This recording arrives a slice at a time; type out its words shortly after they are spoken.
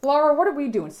Laura, what are we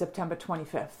doing September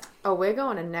 25th? Oh, we're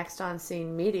going to Next On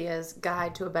Scene Media's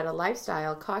Guide to a Better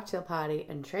Lifestyle cocktail party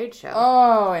and trade show.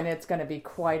 Oh, and it's going to be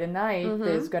quite a night.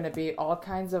 There's going to be all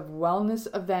kinds of wellness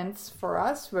events for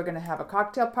us. We're going to have a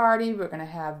cocktail party. We're going to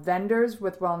have vendors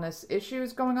with wellness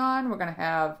issues going on. We're going to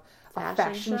have a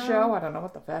fashion show. I don't know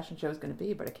what the fashion show is going to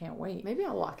be, but I can't wait. Maybe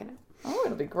I'll walk in it. Oh,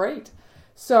 it'll be great.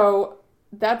 So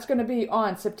that's going to be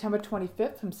on September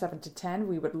 25th from 7 to 10.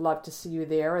 We would love to see you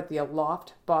there at the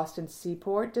Aloft Boston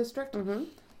Seaport District.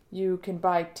 You can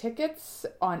buy tickets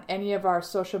on any of our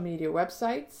social media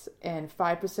websites, and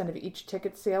 5% of each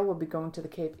ticket sale will be going to the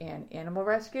Cape Ann Animal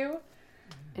Rescue.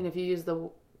 And if you use the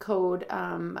code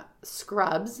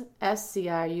SCRUBS,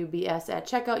 SCRUBS, at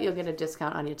checkout, you'll get a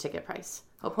discount on your ticket price.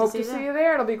 Hope to see you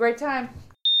there. It'll be a great time.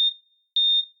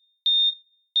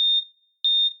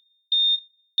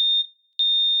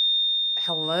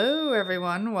 Hello,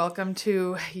 everyone. Welcome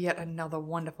to yet another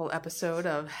wonderful episode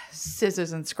of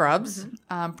Scissors and Scrubs.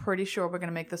 I'm pretty sure we're going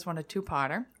to make this one a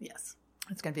two-parter. Yes.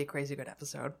 It's going to be a crazy good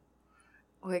episode.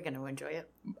 We're going to enjoy it.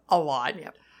 A lot.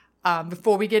 Yep.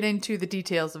 Before we get into the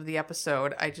details of the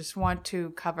episode, I just want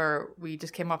to cover, we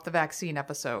just came off the vaccine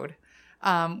episode,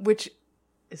 which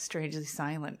is strangely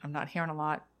silent. I'm not hearing a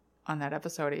lot on that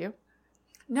episode, are you?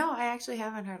 No, I actually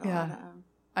haven't heard a lot of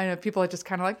I know people are just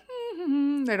kind of like,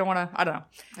 they don't want to, I don't know.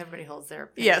 Everybody holds their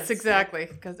opinions. Yes, exactly.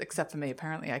 Because except for me,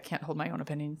 apparently I can't hold my own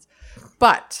opinions.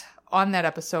 But on that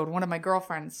episode, one of my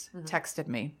girlfriends texted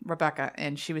me, Rebecca,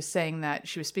 and she was saying that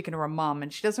she was speaking to her mom,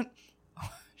 and she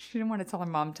didn't want to tell her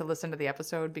mom to listen to the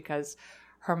episode because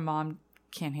her mom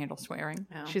can't handle swearing.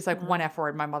 Oh. She's like, one F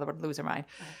word, my mother would lose her mind.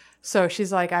 Oh. So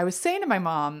she's like, I was saying to my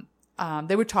mom,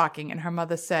 they were talking, and her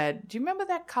mother said, do you remember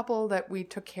that couple that we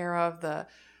took care of? The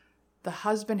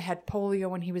husband had polio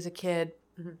when he was a kid.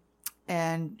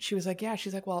 And she was like, yeah.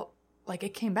 She's like, well, like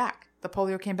it came back. The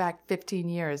polio came back 15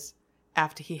 years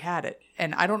after he had it.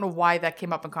 And I don't know why that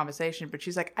came up in conversation, but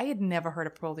she's like, I had never heard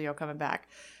of polio coming back.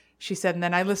 She said, and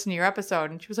then I listened to your episode,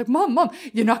 and she was like, Mom,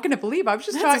 you're not going to believe I was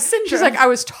just talking. She's like, I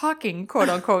was talking, quote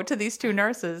unquote, to these two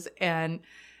nurses, and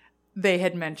they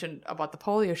had mentioned about the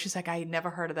polio. She's like, I had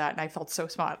never heard of that. And I felt so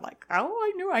smart. Like,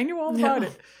 oh, I knew all about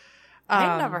it. I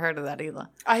had never heard of that either.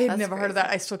 I had never heard of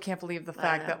that. I still can't believe the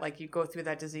fact that like you go through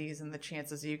that disease and the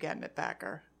chances of you getting it back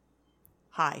are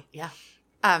high. Yeah.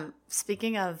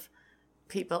 Speaking of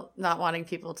people not wanting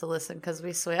people to listen because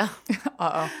we swear.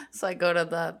 So I go to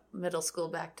the middle school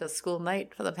back to school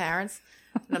night for the parents,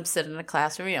 and I'm sitting in a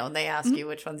classroom, and they ask you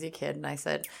which one's your kid, and I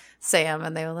said Sam,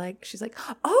 and they were like, she's like,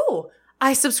 oh,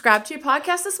 I subscribed to your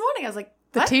podcast this morning. I was like,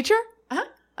 what? The teacher?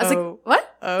 I was like,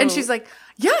 what? Oh. And she's like,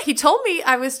 yeah, he told me.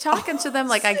 I was talking to them.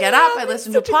 Like, Sam, I get up, I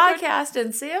listen to a podcast,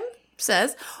 and Sam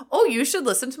says, oh, you should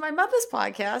listen to my mother's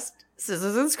podcast,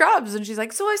 Scissors and Scrubs. And she's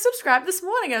like, so I subscribed this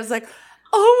morning. I was like,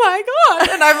 oh my God.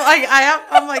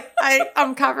 And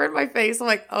I'm covering my face. I'm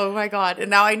like, oh my God. And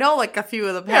now I know like a few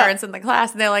of the parents in the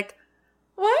class, and they're like,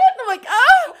 what? And I'm like,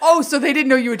 oh. Oh, so they didn't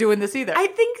know you were doing this either. I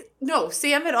think, no,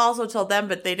 Sam had also told them,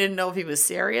 but they didn't know if he was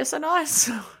serious or not.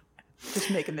 So.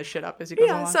 Just making this shit up as you go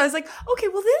along. So I was like, okay,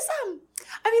 well,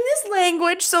 this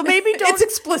language, so maybe don't. It's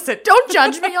explicit. Don't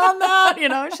judge me on that,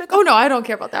 She's like, oh, no, I don't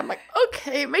care about that. I'm like,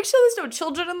 okay, make sure there's no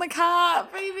children in the car,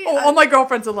 baby. All my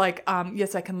girlfriends are like,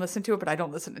 yes, I can listen to it, but I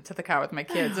don't listen to the car with my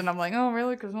kids. And I'm like, oh,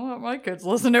 really? Because my kids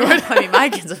listen to it. I mean, my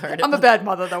kids have heard it. I'm a bad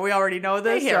mother, though. We already know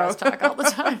this. They hear us talk all the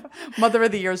time. Mother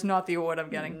of the Year is not the award I'm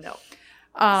getting. No.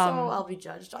 So I'll be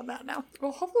judged on that now.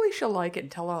 Well, hopefully she'll like it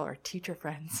and tell all our teacher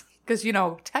friends. Because,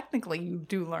 technically you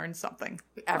do learn something.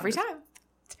 Every time.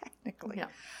 Technically.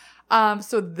 Yeah.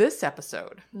 So this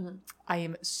episode, I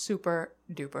am super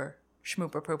duper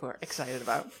schmooper pooper excited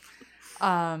about.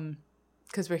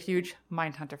 Because we're huge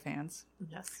Mindhunter fans.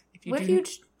 Yes. We're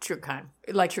huge true crime.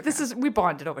 Like true crime. We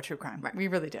bonded over true crime. Right. We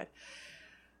really did.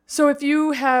 So if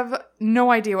you have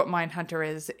no idea what Mindhunter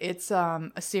is, it's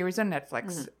a series on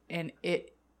Netflix, and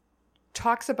it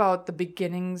talks about the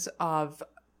beginnings of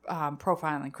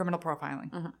criminal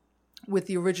profiling, with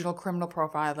the original criminal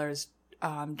profilers,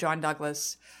 John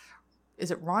Douglas.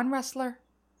 Is it Ron Ressler?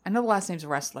 I know the last name's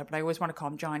Ressler, but I always want to call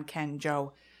him John, Ken,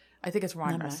 Joe. I think it's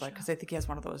Ron Ressler because I think he has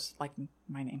one of those like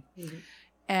my name.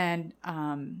 And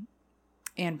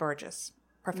Ann Burgess,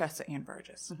 Professor Ann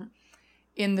Burgess.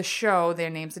 In the show, their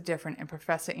names are different, and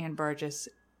Professor Ann Burgess,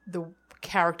 the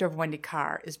character of Wendy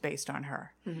Carr, is based on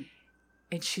her.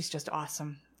 And she's just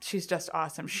awesome.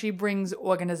 She brings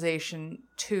organization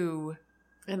to...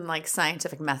 in like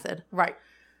scientific method. Right.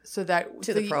 So that...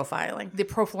 to the profiling. The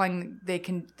profiling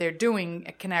they're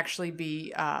doing can actually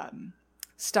be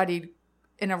studied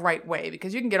in a right way,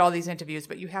 because you can get all these interviews,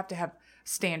 but you have to have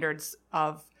standards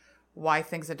of why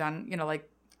things are done.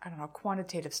 I don't know,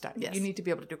 quantitative study. Yes. You need to be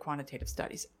able to do quantitative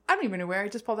studies. I don't even know where I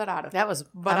just pulled that out of. That was,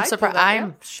 But I'm I surprised. pulled that I'm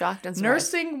out. shocked and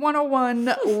surprised. Nursing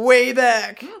 101 way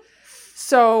back.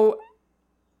 So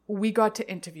we got to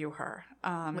interview her.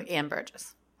 Ann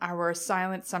Burgess. Our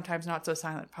silent, sometimes not so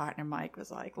silent partner, Mike,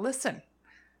 was like, listen,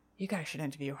 you guys should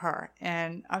interview her.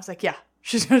 And I was like, yeah,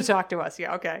 she's going to talk to us.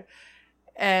 Yeah, okay.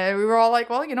 And we were all like,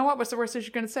 well, you know what? What's the worst that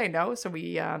she's going to say? No. So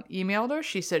we emailed her.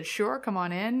 She said, sure, come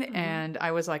on in. And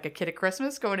I was like a kid at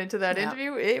Christmas going into that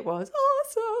interview. It was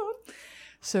awesome.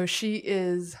 So she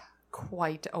is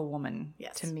quite a woman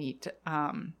to meet.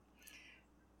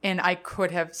 And I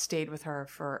could have stayed with her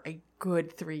for a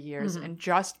good 3 years and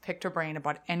just picked her brain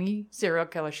about any serial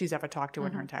killer she's ever talked to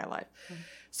in her entire life.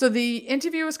 So the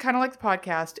interview is kind of like the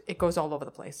podcast. It goes all over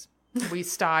the place. We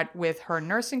start with her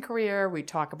nursing career. We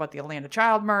talk about the Atlanta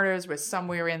child murders. We're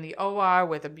somewhere in the OR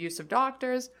with abusive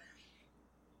doctors.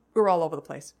 We're all over the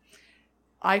place.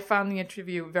 I found the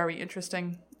interview very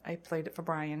interesting. I played it for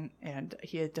Brian, and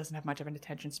he doesn't have much of an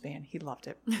attention span. He loved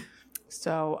it.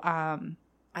 So,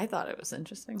 I thought it was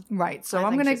interesting. right. So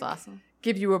I'm going to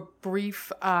give you a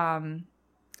brief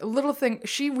little thing.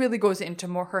 She really goes into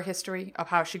more her history of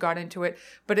how she got into it,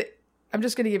 but I'm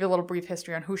just going to give you a little brief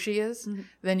history on who she is.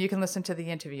 Then you can listen to the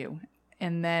interview.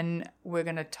 And then we're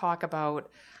going to talk about,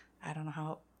 I don't know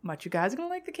how much you guys are going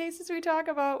to like the cases we talk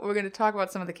about. We're going to talk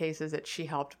about some of the cases that she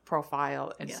helped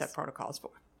profile and set protocols for.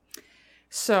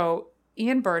 So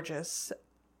Ann Burgess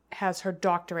has her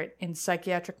doctorate in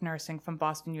psychiatric nursing from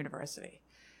Boston University.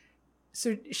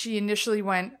 So she initially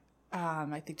went,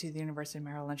 I think, to the University of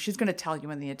Maryland. She's going to tell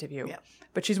you in the interview. Yeah.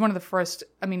 But she's one of the first,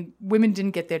 women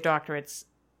didn't get their doctorates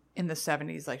in the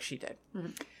 70s like she did.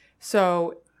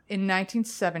 So in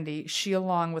 1970, she,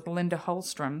 along with Linda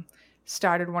Holstrom,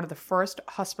 started one of the first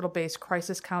hospital-based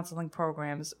crisis counseling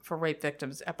programs for rape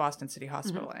victims at Boston City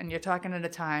Hospital. And you're talking at a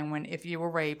time when if you were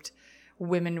raped,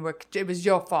 women were, it was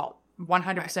your fault.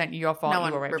 100% your fault. No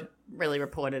you one were raped. really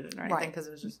reported it or anything because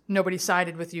it was just... Nobody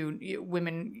sided with you.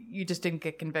 Women, you just didn't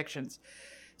get convictions.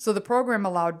 So the program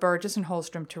allowed Burgess and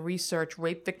Holstrom to research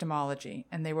rape victimology,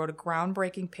 and they wrote a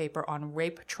groundbreaking paper on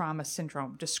rape trauma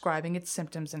syndrome, describing its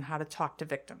symptoms and how to talk to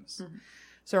victims.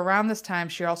 So around this time,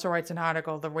 she also writes an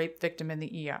article, The Rape Victim in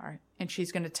the ER, and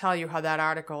she's going to tell you how that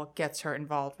article gets her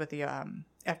involved with the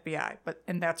FBI,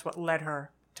 and that's what led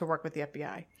her to work with the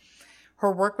FBI.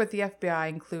 Her work with the FBI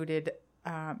included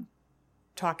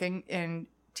talking and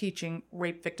teaching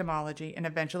rape victimology, and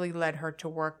eventually led her to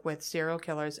work with serial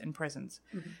killers in prisons.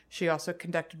 She also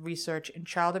conducted research in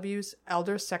child abuse,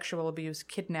 elder sexual abuse,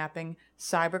 kidnapping,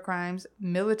 cybercrimes,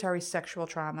 military sexual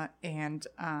trauma, and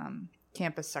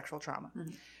campus sexual trauma.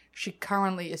 She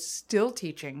currently is still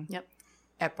teaching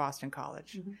at Boston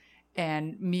College.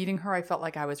 And meeting her, I felt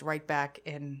like I was right back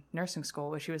in nursing school,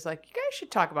 where she was like, you guys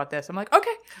should talk about this. I'm like,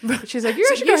 okay. She's like, you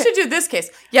should do this case.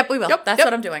 Yep, we will. That's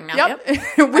what I'm doing now.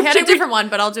 We had a different one,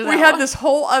 but I'll do that. We had this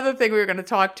whole other thing we were going to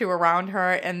talk to around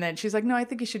her. And then she's like, no, I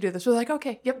think you should do this. We're like,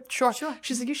 okay, yep, sure.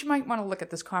 She's like, might want to look at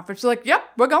this conference. We're like, yep,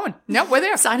 we're going. No, we're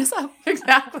there. Sign us up.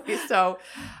 Exactly. So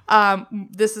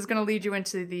this is going to lead you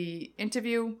into the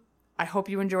interview. I hope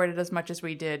you enjoyed it as much as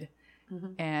we did.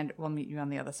 And we'll meet you on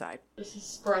the other side. This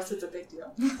is, for us, it's a big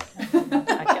deal.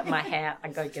 I get my hat. I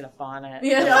go get a bonnet.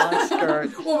 Yeah. A long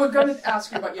skirt. Well, we're going to ask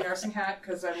you about your nursing hat,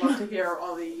 because I'd love to hear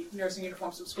all the nursing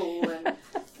uniforms from school. And,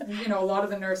 a lot of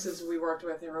the nurses we worked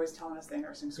with, they were always telling us their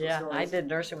nursing school stories. I did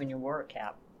nursing when you wore a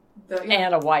cap. Yeah.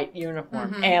 And a white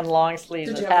uniform. And long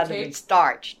sleeves Did that you have had a to be cape?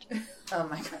 starched. Oh,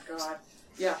 my God.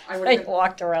 Yeah, I would They have been...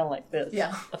 walked around like this.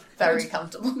 Yeah, very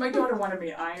comfortable. My daughter wanted me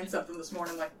to iron something this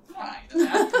morning. I'm like,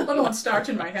 I don't want starch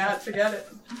in my hat. Forget it.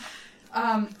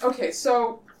 Okay,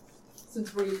 so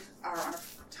since we are on a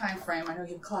time frame, I know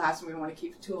you have class and we don't want to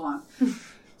keep it too long.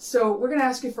 So we're going to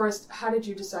ask you first, how did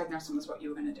you decide nursing was what you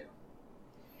were going to do?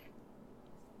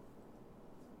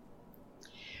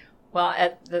 Well,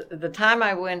 at the time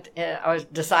I went, I was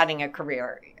deciding a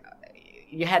career.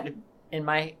 You had to, in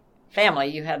my family,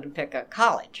 you had to pick a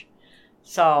college.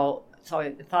 So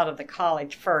I thought of the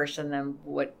college first and then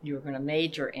what you were going to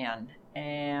major in.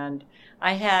 And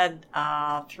I had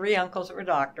 3 uncles that were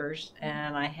doctors,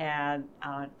 and I had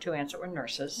 2 aunts that were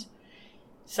nurses.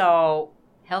 So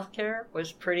healthcare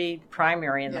was pretty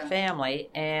primary in the family,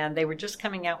 and they were just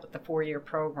coming out with the 4-year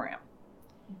program,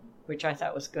 which I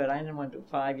thought was good. I didn't want to do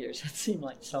 5 years. That seemed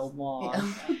like so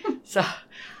long. Yeah. So,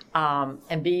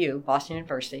 and BU, Boston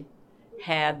University,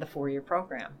 had the 4-year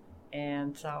program.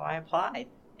 And so I applied,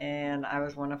 and I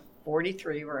was one of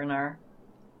 43 were in our,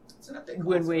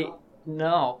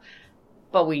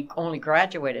 but we only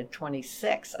graduated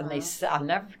 26. And I'll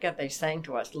never forget, they sang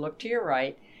to us, look to your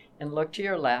right and look to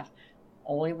your left.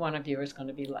 only one of you is going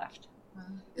to be left.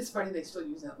 It's funny they still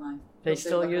use that line. They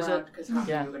still use it? Because how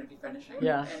Yeah. are you going to be finishing?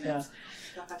 Yeah, And yeah.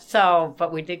 it's- So,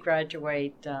 but we did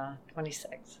graduate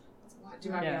 26. Do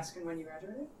you mind me Yeah. asking when you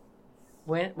graduated?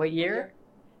 What year?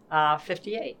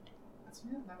 58. That's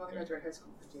my mother graduated high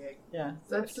school in 58. Yeah.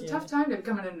 So that's a 58. tough time to be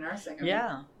coming into nursing. I mean,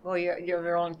 Yeah. Well,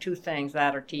 there are only two things,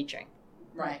 that or teaching.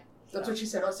 Right. That's what she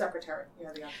said. Oh, secretary.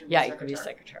 Yeah, the option. Yeah, you could be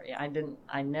secretary.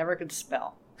 I never could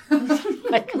spell.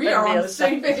 We are on be a the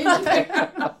same page.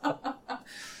 secretary.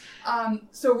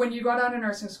 So when you got out of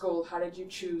nursing school, how did you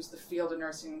choose the field of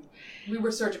nursing? We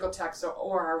were surgical tech, so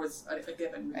OR was a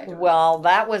given. Right? Well,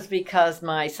 that was because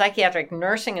my psychiatric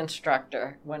nursing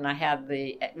instructor, when I had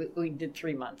we did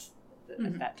 3 months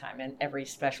at that time in every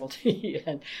specialty,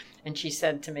 and she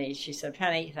said to me, she said,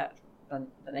 Penny, that's the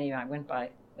name I went by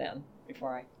then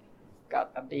before I got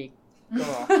a big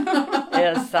girl,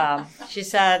 is she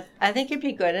said, I think you'd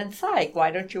be good in psych.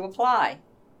 Why don't you apply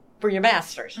for your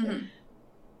master's? Mm-hmm.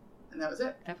 And that was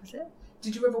it? That was it.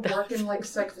 Did you ever work in like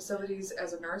psych facilities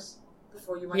as a nurse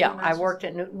before you went to Yeah, your I master's? worked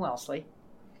at Newton Wellesley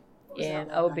What was that in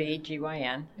like OB, back then?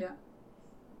 GYN. Yeah.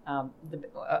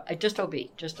 Just OB.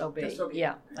 Just OB.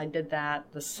 Yeah, I did that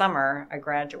the summer I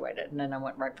graduated, and then I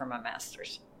went right for my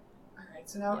master's. All right.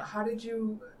 So now, Yeah. how did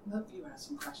you? Let you ask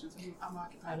some questions. I'm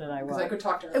occupied. How did I Because what? I could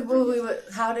talk to her.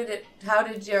 How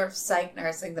did your psych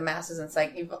nursing, the masters in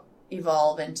psych,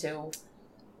 evolve into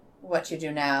what you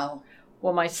do now?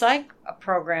 Well, my psych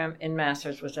program in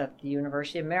master's was at the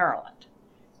University of Maryland,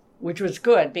 which was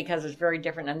good because it's very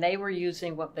different, and they were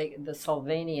using the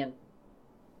Sylvanian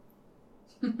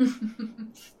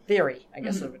theory, I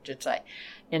guess is what you'd say.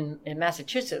 In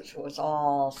Massachusetts, it was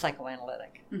all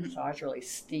psychoanalytic. Mhm. So I was really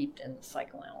steeped in the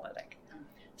psychoanalytic.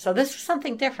 So this was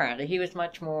something different. He was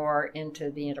much more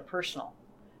into the interpersonal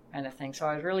kind of thing. So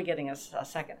I was really getting a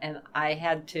second. And I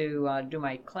had to do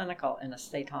my clinical in a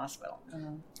state hospital,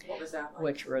 What was that like?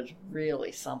 which was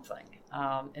really something.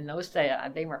 In those days,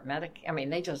 they weren't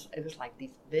it was like this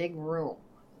big room,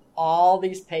 all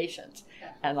these patients.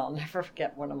 Yeah. And I'll never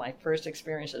forget one of my first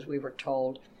experiences. We were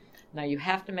told, now you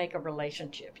have to make a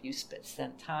relationship. You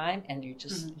spend time and you're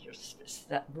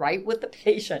right with the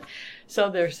patient. So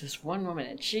there's this one woman,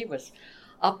 and she was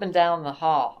up and down the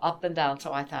hall, up and down.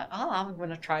 So I thought, I'm going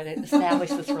to try to establish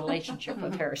this relationship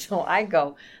with her. So I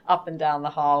go up and down the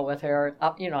hall with her,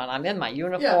 and I'm in my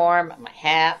uniform, my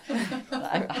hat.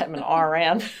 I'm an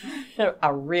RN,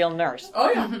 a real nurse.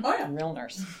 Oh yeah. A real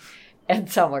nurse.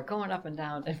 And so we're going up and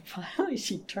down, and finally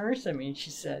she turns to me and she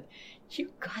said,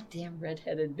 "You goddamn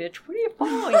redheaded bitch, what are you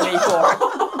following me for?"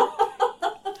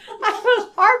 I was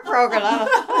heartbroken.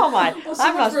 I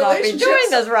must not be doing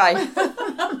this right.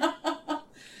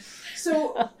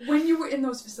 So when you were in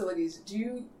those facilities,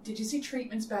 did you see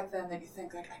treatments back then that you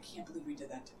think like, I can't believe we did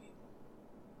that to people?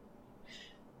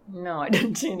 No, I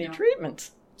didn't see any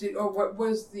treatments. Or what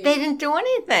was the? They didn't do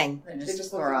anything. They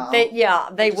just looked at They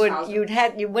just would. housed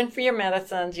You went for your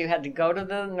medicines. You had to go to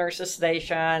the nurse's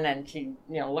station and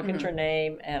look at your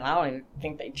name. And I don't even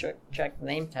think they checked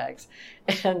name tags,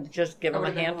 and just give them a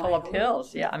handful of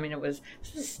pills. Yeah, this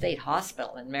is a state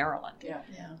hospital in Maryland. Yeah.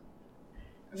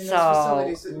 I mean, So those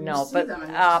facilities, you no, see but them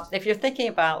and it's just if you're thinking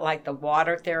about like the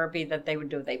water therapy that they would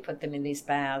do, they put them in these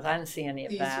baths. I didn't see any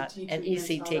of the that. ECT And treatments,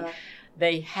 all ECT, that.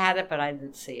 they had it, but I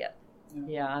didn't see it. Yeah.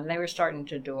 Yeah, and they were starting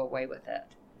to do away with it.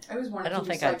 I always wanted I don't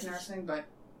to do think psych nursing, but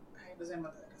I was in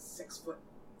with like a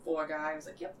 6'4" guy. I was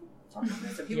like, "Yep, talk to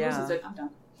this. If he Yeah. loses it, I'm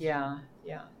done." Yeah.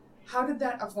 How did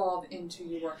that evolve into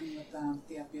you working with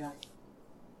the FBI?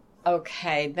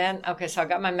 Okay, so I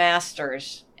got my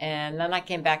master's, and then I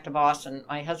came back to Boston.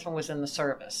 My husband was in the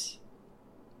service.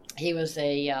 He was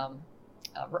a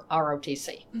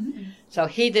ROTC. Mm-hmm. So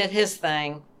he did his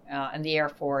thing in the Air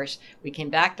Force. We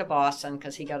came back to Boston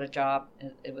because he got a job.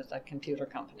 It was a computer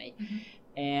company. Mhm.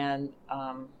 And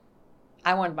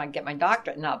I wanted to get my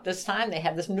doctorate. Now, this time they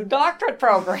had this new doctorate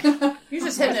program. You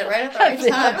just hitting it right at the right At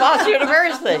time. Boston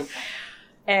University.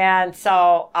 And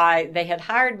so they had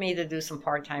hired me to do some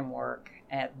part-time work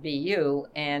at BU.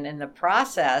 And in the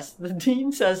process, the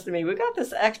dean says to me, "We got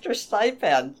this extra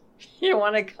stipend. You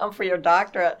want to come for your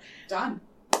doctorate?" Done.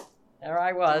 There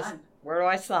I was. Done. Where do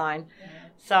I sign? Yeah.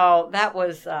 So that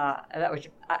was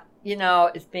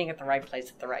it's being at the right place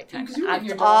at the right time. Because you were getting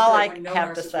your That's all I doctorate when no have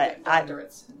to nurses were say. getting I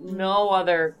doctorates. no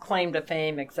other claim to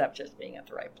fame except just being at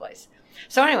the right place.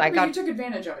 So anyway, But you took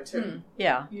advantage of it too.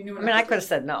 yeah. You knew. I could have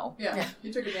said no. Yeah,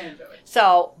 you took advantage of it.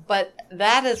 So, but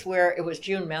that is where it was.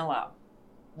 June Mello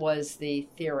was the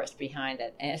theorist behind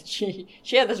it, and she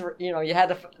had this. You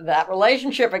had that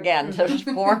relationship again to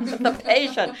form with the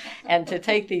patient, and to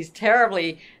take these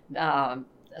terribly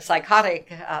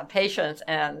psychotic patients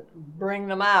and bring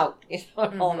them out.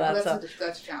 All that.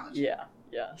 That's a challenge. Yeah.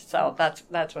 So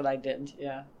that's what I did.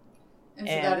 Yeah. And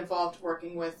so that involved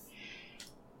working with.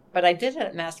 But I did it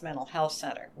at Mass Mental Health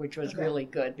Center, which was really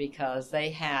good because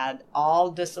they had all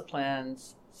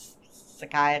disciplines,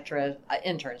 psychiatrists,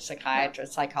 interns,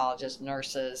 psychiatrists, psychologists,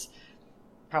 nurses,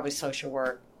 probably social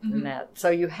work, and that. So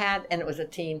you had, and it was a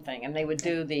team thing, and they would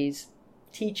do these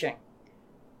teaching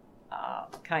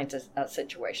kinds of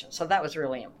situations. So that was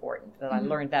really important that I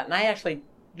learned that. And I actually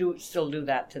still do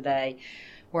that today,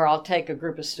 where I'll take a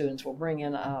group of students, we'll bring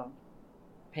in a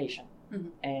patient,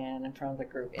 and in front of the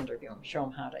group interview them, show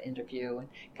them how to interview, and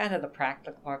kind of the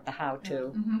practical part, the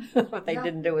how-to, what they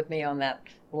didn't do with me on that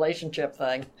relationship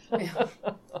thing.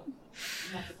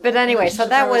 But anyway, so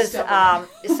that was,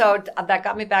 so that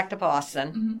got me back to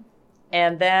Boston.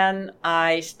 And then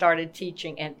I started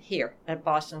teaching here at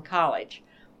Boston College.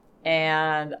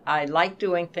 And I like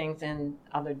doing things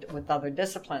with other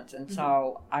disciplines. And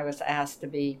so I was asked to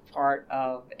be part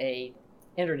of a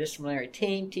interdisciplinary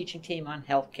teaching team on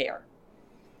healthcare.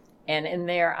 And in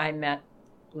there I met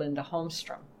Linda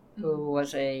Holmstrom, who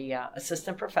was a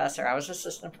assistant professor. I was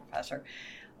assistant professor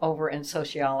over in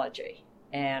sociology.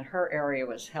 And her area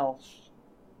was health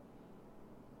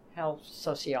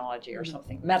sociology or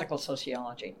something, medical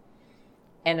sociology.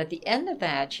 And at the end of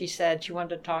that, she said she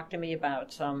wanted to talk to me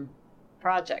about some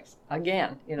projects.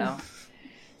 Again,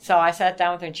 So I sat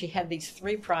down with her, and she had these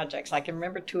 3 projects. I can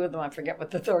remember 2 of them. I forget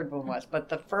what the third one was. But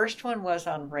the first one was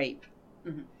on rape.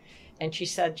 And she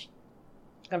said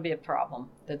it's going to be a problem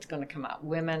that's going to come out.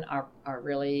 Women are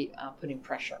really putting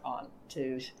pressure on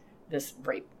to this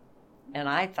rape. And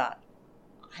I thought,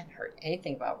 I haven't heard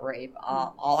anything about rape.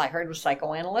 All I heard was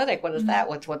psychoanalytic. What is that?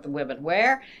 What's what the women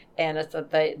wear? And it's that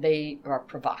they are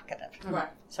provocative. Right.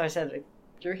 So I said, if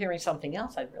you're hearing something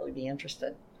else, I'd really be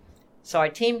interested. So I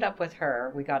teamed up with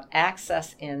her. We got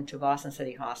access into Boston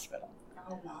City Hospital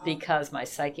because my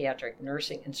psychiatric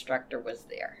nursing instructor was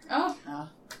there.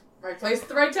 Right place at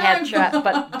the right time.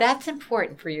 But that's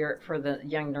important for the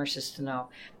young nurses to know,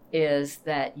 is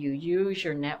that you use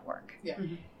your network. Yeah.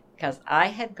 Because I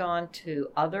had gone to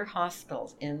other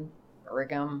hospitals in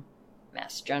Brigham,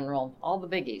 Mass General, all the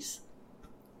biggies,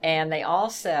 and they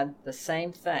all said the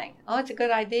same thing. Oh, it's a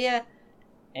good idea,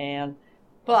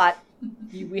 but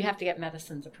we have to get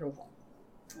medicine's approval.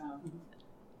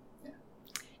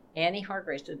 Annie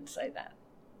Hargraves didn't say that.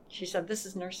 She said, "This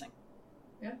is nursing.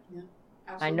 Yeah.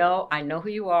 Absolutely. I know who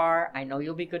you are. I know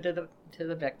you'll be good to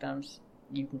the victims.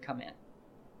 You can come in."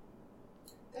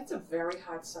 That's a very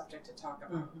hard subject to talk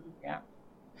about. Yeah.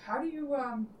 How do you,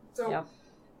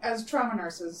 as trauma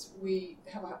nurses, we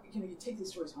have you take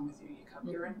these stories home with you. You come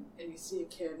here and you see a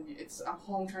kid, and I'm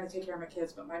home trying to take care of my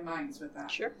kids, but my mind's with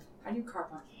that. Sure. How do you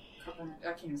I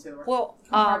can't even say the word. Well,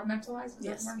 compartmentalize?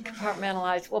 Yes,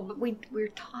 compartmentalize. Well, but we're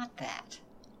taught that.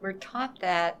 We're taught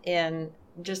that in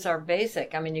just our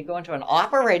basic. I mean, you go into an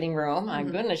operating room, my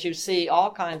goodness, you see all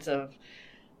kinds of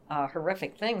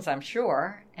horrific things, I'm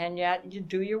sure, and yet you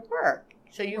do your work.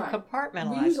 So you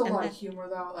compartmentalize. We use a lot of humor,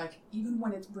 though. Like even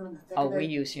when we're in the thick of it. We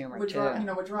use humor too.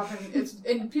 We're dropping.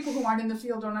 And people who aren't in the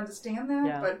field don't understand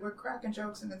that, but we're cracking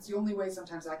jokes, and it's the only way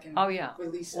sometimes I can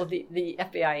release it. Well, the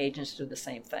FBI agents do the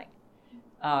same thing.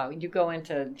 You go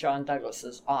into John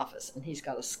Douglas's office, and he's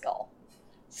got a skull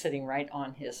sitting right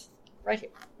here,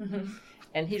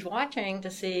 and he's watching to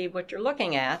see what you're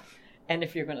looking at, and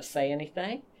if you're going to say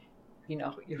anything.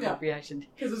 Your reaction.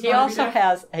 He also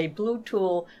has a blue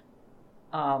tulle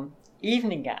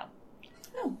evening gown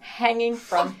hanging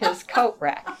from his coat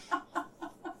rack.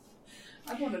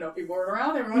 I want to know if he wore it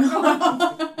around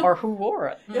everyone. Or who wore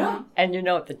it. Yeah. And you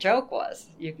know what the joke was.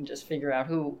 You can just figure out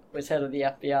who was head of the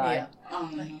FBI.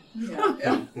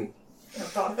 Yeah. I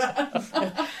thought of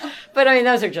that. But I mean,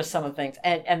 those are just some of the things.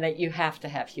 And that you have to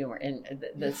have humor. And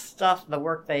the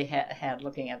work they had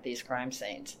looking at these crime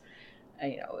scenes.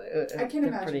 I can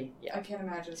imagine. I can't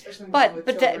imagine, especially with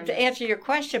children. To answer your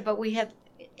question,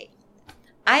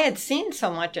 I had seen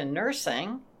so much in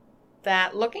nursing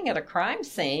that looking at a crime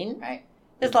scene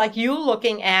is like you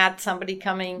looking at somebody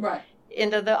coming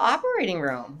into the operating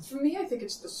room. For me, I think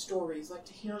it's the stories, like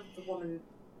to hear the woman,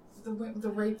 the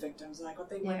rape victims, like what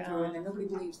they went through, and then nobody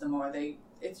believes them, or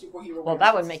it's what you were. Well,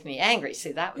 that would make me angry.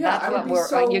 See, that's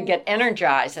what you get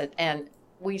energized and.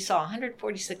 We saw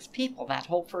 146 people that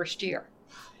whole first year.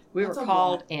 We were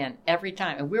called in every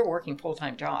time, and we were working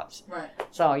full-time jobs. Right.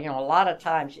 So, a lot of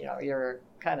times, you're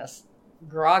kind of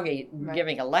groggy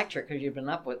giving a lecture because you've been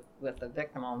up with the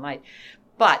victim all night.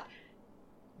 But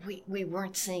we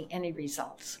weren't seeing any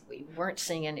results. We weren't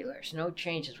seeing any. There's no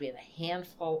changes. We had a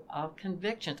handful of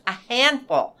convictions. A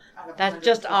handful. That's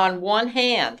just on one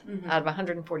hand out of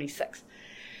 146.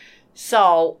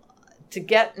 So to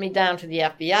get me down to the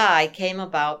FBI came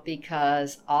about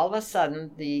because all of a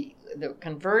sudden the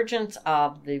convergence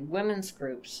of the women's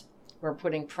groups were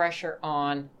putting pressure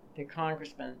on the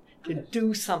congressman to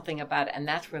do something about it, and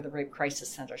that's where the rape crisis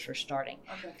centers were starting.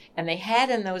 Okay. And they had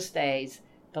in those days,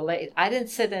 I didn't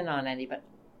sit in on any, but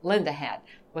Linda had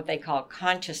what they call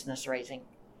consciousness raising.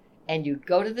 And you'd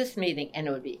go to this meeting, and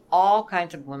it would be all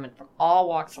kinds of women from all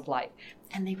walks of life.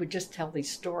 And they would just tell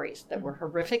these stories that were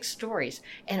horrific stories,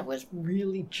 and it was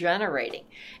really generating.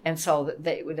 And so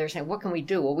they're saying, what can we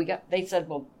do? Well, they said,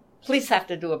 well, police have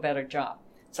to do a better job.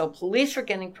 So police were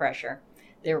getting pressure.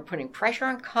 They were putting pressure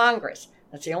on Congress.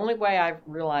 That's the only way I've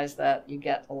realized that you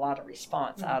get a lot of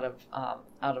response out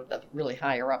of the really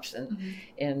higher ups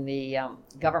in the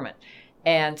government.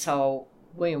 And so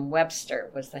William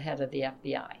Webster was the head of the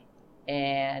FBI.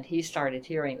 And he started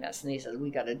hearing this, and he said,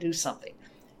 we got to do something.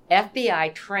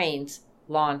 FBI trains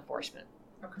law enforcement.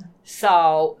 Okay.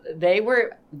 So they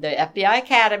were, the FBI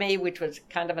Academy, which was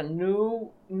kind of a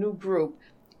new group,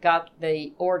 got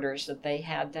the orders that they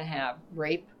had to have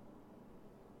rape,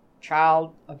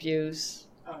 child abuse,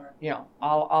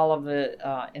 all of the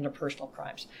interpersonal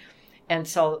crimes. And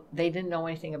so they didn't know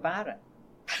anything about it.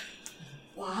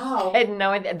 Wow. They didn't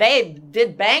know anything. They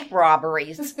did bank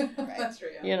robberies. Right. That's true,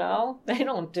 yeah. They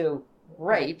don't do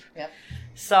rape. Right. Yep.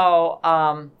 So,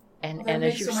 that and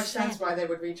makes as you so much sense why they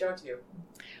would reach out to you.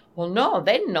 Well, no,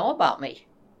 they didn't know about me.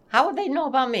 How would they know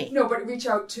about me? No, but reach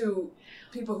out to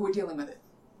people who were dealing with it.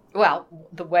 Well,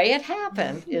 the way it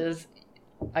happened is,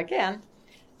 again,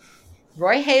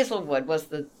 Roy Hazelwood was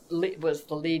the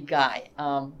lead guy.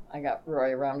 I got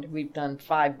Roy around. We've done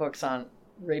 5 books on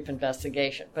rape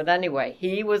investigation. But anyway,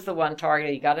 he was the one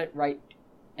targeted. He got it right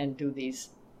and do these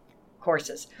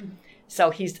courses. Mm-hmm. So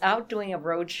he's out doing a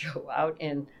roadshow out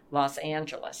in Los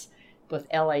Angeles with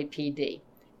LAPD.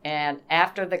 And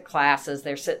after the classes,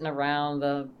 they're sitting around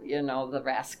the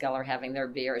Rathskeller having their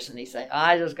beers. And he said,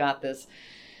 I just got this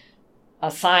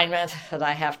assignment that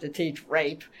I have to teach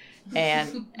rape.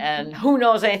 And who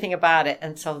knows anything about it?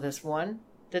 And so this one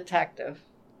detective,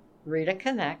 Rita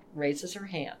Connect, raises her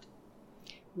hand.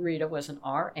 Rita was an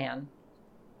RN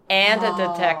and a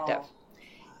detective.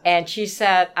 And she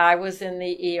said, I was in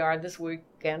the ER this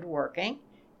weekend working,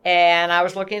 and I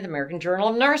was looking at the American Journal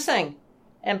of Nursing.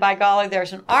 And by golly,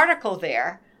 there's an article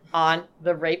there on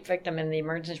the rape victim in the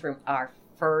emergency room, our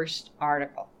first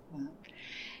article. Mm-hmm.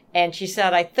 And she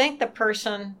said, I think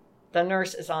the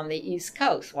nurse is on the East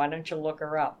Coast. Why don't you look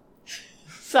her up?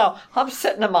 So I'm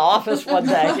sitting in my office one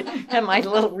day, and my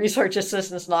little research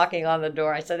assistant's knocking on the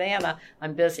door. I said, Anna,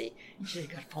 I'm busy. She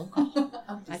said, got a phone call.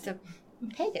 I said,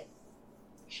 take it.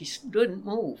 She didn't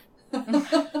move.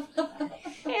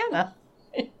 Anna.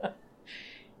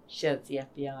 She said, it's the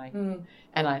FBI. Mm.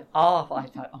 And I thought,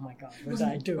 oh my God, what did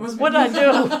I do? What did I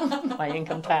do? My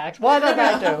income tax. What did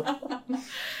I do?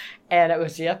 And it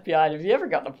was the FBI. Have you ever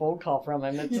gotten a phone call from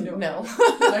him? No.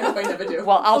 I never do.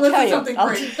 Well, I'll tell you.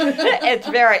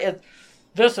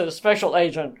 This is Special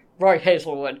Agent Roy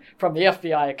Hazelwood from the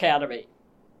FBI Academy.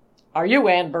 Are you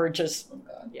Ann Burgess? Oh,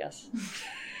 God. Yes.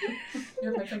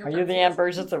 Are you the Ann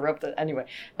Burgess that wrote the... Anyway,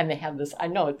 and they have this... I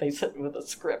know they sit with a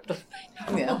script.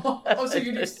 Yeah. Oh, so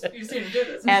you see to do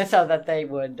this. And so that they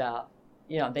would,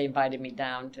 they invited me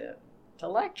down to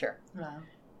lecture. Wow.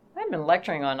 I've been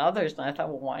lecturing on others, and I thought,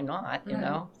 well, why not,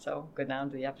 So go down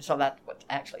to the episode. So that's what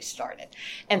actually started.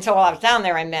 And so while I was down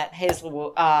there, I met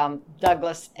Hazelwood,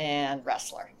 Douglas, and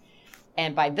Ressler.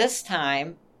 And by this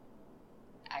time,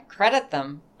 I credit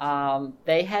them,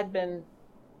 they had been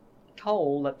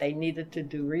told that they needed to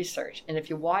do research. And if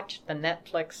you watch the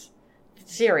Netflix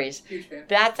series,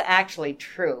 that's actually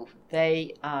true.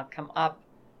 They come up,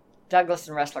 Douglas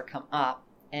and Ressler come up,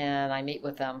 and I meet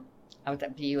with them. I was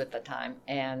at BU at the time,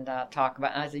 and talk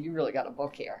about, and I said, you really got a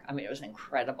book here. I mean, it was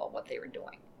incredible what they were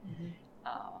doing. Mm-hmm.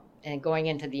 And going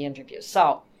into the interview.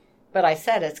 So, but I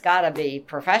said, it's got to be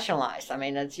professionalized. I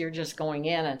mean, you're just going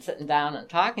in and sitting down and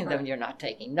talking to them. You're not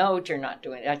taking notes. You're not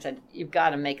doing it. I said, you've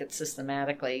got to make it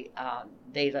systematically,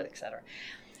 data, et cetera.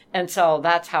 And so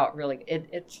that's how it really,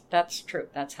 that's true.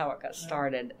 That's how it got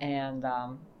started. And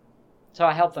so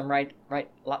I helped them write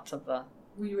lots of the...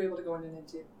 Were you able to go in and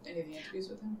do any of the interviews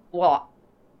with him? Well,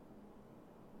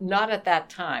 not at that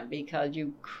time, because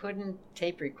you couldn't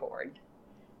tape record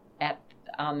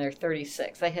on their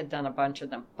 36. They had done a bunch of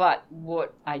them. But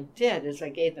what I did is I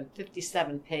gave them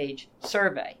 57-page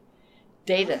survey,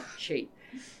 data sheet.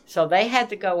 So they had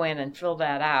to go in and fill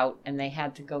that out, and they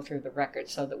had to go through the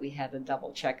records so that we had to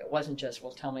double check. It wasn't just,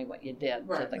 well, tell me what you did.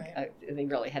 Right, They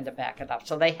really had to back it up.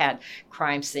 So they had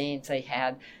crime scenes, they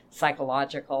had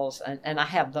psychologicals, and I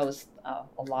have those, a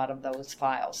lot of those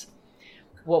files.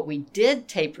 What we did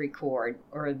tape record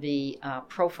are the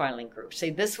profiling group. See,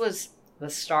 this was the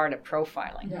start of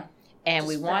profiling. Yeah. And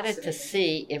we Just wanted to fascinating.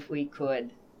 see if we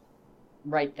could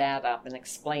write that up and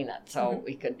explain it so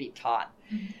we could be taught.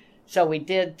 Mhm. So we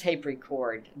did tape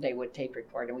record. They would tape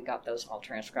record, and we got those all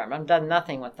transcribed. I've done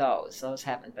nothing with those. Those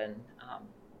haven't been.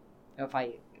 If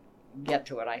I get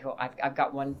to it, I hope I've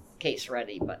got one case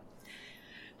ready. But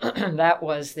that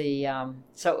was the.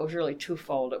 So it was really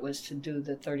twofold. It was to do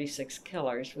the 36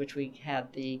 killers, which we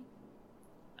had the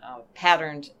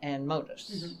patterns and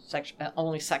motives,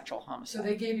 only sexual homicide. So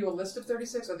they gave you a list of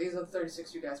 36, or these are the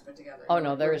 36 you guys put together? Oh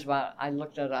no, there was about. I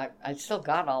looked at. I still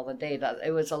got all the data.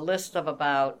 It was a list of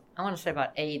about. I want to say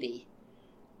about 80.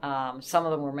 Some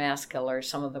of them were mass killers.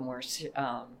 Some of them were.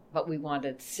 But we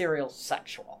wanted serial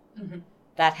sexual. Mm-hmm.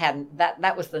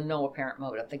 That was the no apparent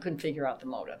motive. They couldn't figure out the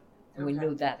motive, and we Okay.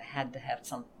 knew that had to have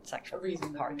some sexual A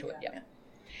reason part to it. yeah. Yeah.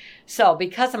 So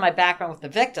because of my background with the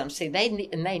victims, see, they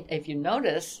if you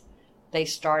notice, they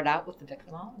start out with the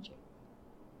victimology.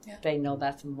 Yeah. They know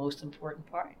that's the most important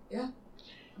part. I mean,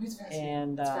 it's fascinating.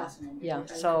 And It's fascinating. yeah, I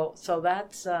so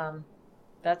that's how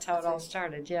it all That's it.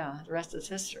 started. Yeah, the rest is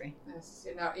history. Yes.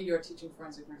 Now you're teaching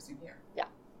forensic nursing here. Yeah.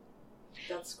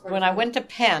 That's quite. When I went to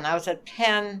Penn, I was at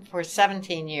Penn for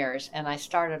 17 years, and I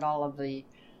started all of the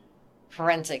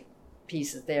forensic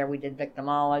pieces there. We did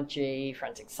victimology,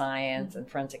 forensic science, and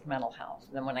forensic mental health.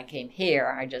 And then when I came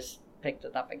here, I just picked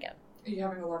it up again. Are you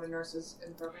having a lot of nurses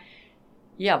in the program?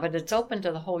 Yeah, but it's open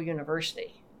to the whole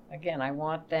university. Again, I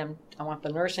want the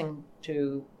nursing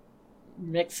to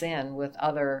mix in with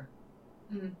other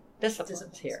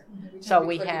disciplines here. So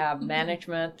we have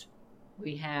management,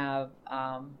 we have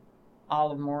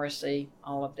all of Morrissey,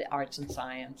 all of the arts and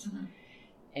science,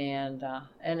 and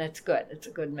it's good. It's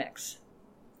a good mix.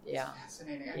 Yeah. It's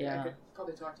fascinating. Yeah. I could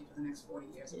probably talk to you for the next 40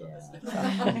 years about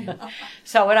Yeah. this.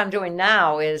 So what I'm doing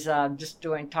now is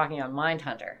talking on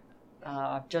Mindhunter.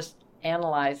 I've just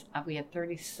analyzed. We had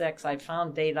 36. I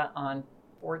found data on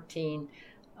 14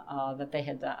 that they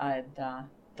had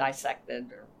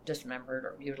dissected or dismembered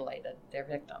or mutilated their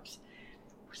victims.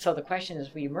 So the question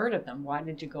is, we murdered them. Why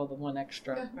did you go the one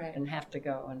extra Right. and have to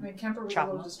go I and mean, Kemper was a chop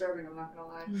little them up? disturbing, I'm not going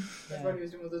to lie. That's Yeah. what he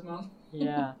was doing with his mom.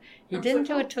 Yeah, he I'm didn't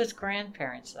so do it to his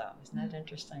grandparents though. Isn't that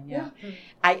interesting? Yeah. Yeah.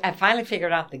 I finally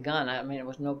figured out the gun. I mean, it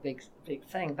was no big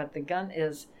thing, but the gun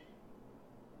is.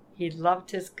 He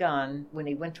loved his gun. When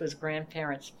he went to his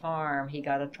grandparents' farm, he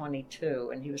got a .22,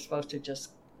 and he was supposed to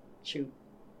just shoot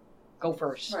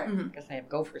gophers Right. because they have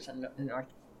gophers in North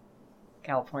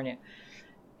California.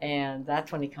 And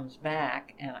that's when he comes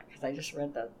back, and because I just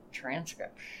read the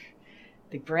transcript,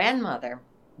 the grandmother,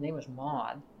 her name was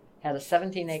Maud, had a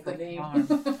 17-acre It's the name.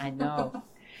 farm. I know,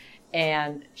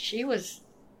 and she was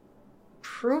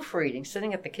proofreading,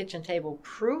 sitting at the kitchen table,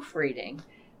 proofreading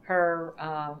her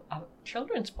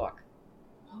children's book.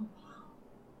 Oh, wow.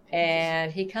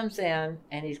 And he comes in,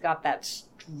 and he's got that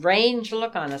strange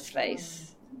look on his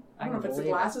face. I don't know if it's the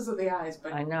believe it. glasses or the eyes,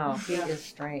 but I know, he Yeah. is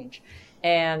strange.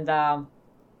 And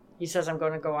he says, I'm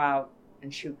going to go out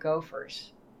and shoot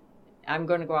gophers. I'm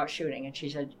going to go out shooting. And she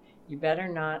said, you better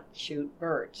not shoot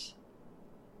birds.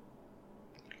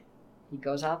 He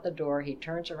goes out the door, he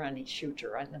turns around, he shoots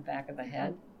her right in the back of the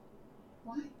head.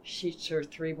 why? Shoots her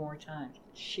 3 more times.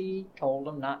 She told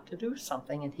him not to do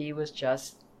something, and he was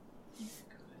just,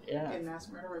 yeah. In mass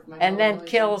murder of my And then mother,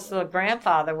 kills the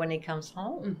grandfather when he comes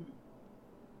home. Mhm.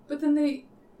 But then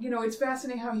it's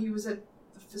fascinating how he was at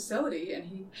the facility and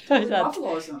he totally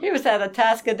buffaloes them. He was at a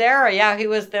Tascadero. Yeah, he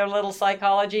was their little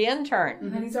psychology intern.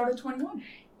 And then he's out at 21.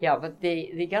 Yeah, but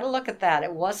you got to look at that.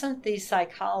 It wasn't the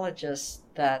psychologists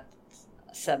that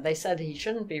said, they said he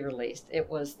shouldn't be released. It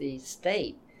was the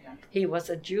state. Yeah. He was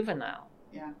a juvenile.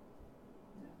 Yeah.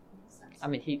 Makes sense. I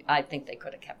mean, I think they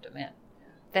could have kept him in.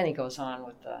 Then he goes on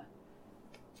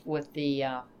with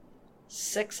the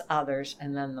 6 others,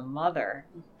 and then the mother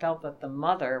felt that the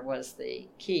mother was the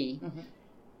key,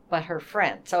 but her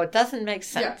friend. So it doesn't make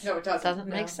sense. Yeah, no, it doesn't. Doesn't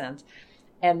make sense.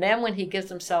 And then when he gives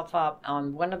himself up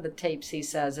on one of the tapes, he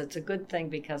says, it's a good thing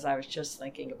because I was just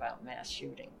thinking about mass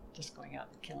shooting, just going out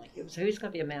and killing people. So he's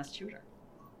going to be a mass shooter.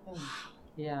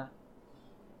 Yeah.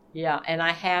 Yeah, and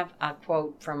I have a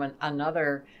quote from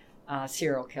another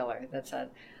serial killer that said,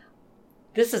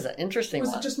 this is an interesting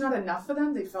Was one. it just not enough for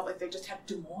them? They felt like they just had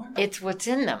to do more? It's what's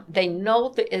in them. They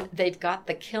know they've got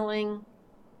the killing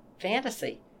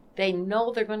fantasy. They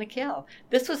know they're going to kill.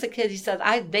 This was a kid, he said,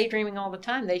 I daydreaming all the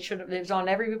time. It was on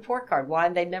every report card. Why?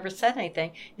 They never said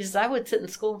anything. He says, I would sit in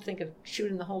school and think of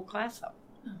shooting the whole class up.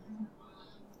 Mm-hmm.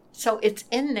 So it's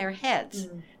in their heads.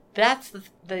 Mm-hmm. That's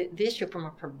the issue from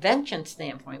a prevention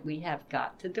standpoint. We have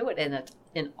got to do it, and it's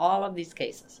in all of these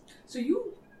cases. So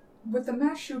with the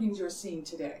mass shootings you're seeing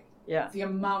today, the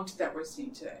amount that we're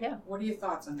seeing today, what are your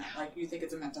thoughts on that? Like, do you think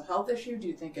it's a mental health issue? Do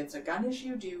you think it's a gun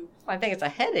issue? I think it's a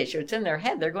head issue. It's in their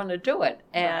head. They're going to do it,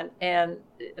 and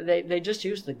they just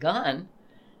use the gun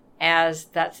as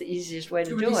that's the easiest way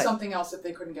to do it. It would be something else if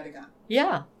they couldn't get a gun.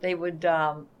 Yeah, they would.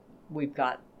 We've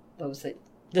got those that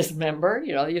dismember.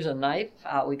 Use a knife.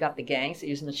 We got the gangs that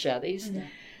use machetes. Mm-hmm.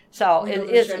 So it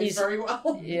is easy. Very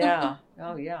well. Yeah.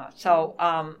 Oh yeah. So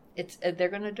they're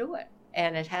going to do it.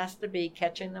 And it has to be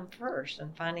catching them first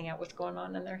and finding out what's going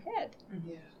on in their head.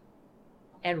 Yeah.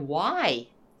 And why.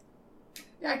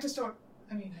 Yeah, I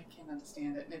can't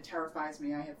understand it. And it terrifies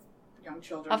me. I have young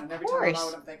children. And every time I'm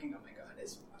out, I'm thinking, oh my God,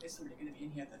 is somebody going to be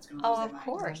in here that's going to lose their mind? Of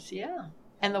course, yeah.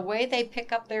 And the way they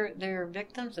pick up their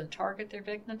victims and target their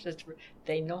victims,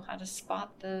 they know how to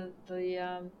spot the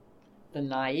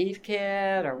naive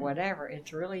kid or whatever.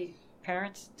 It's really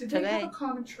parents today. Did they have a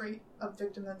common trait of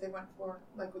victim that they went for?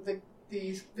 Like with the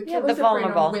killers the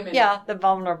vulnerable. Women. Yeah, the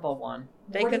vulnerable one.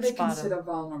 What do they consider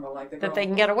vulnerable? Like that they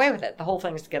can get away with it. The whole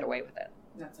thing is to get away with it.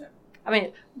 That's it. I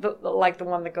mean, like the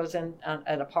one that goes in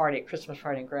at a Christmas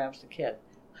party, and grabs the kid.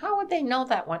 How would they know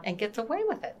that one and gets away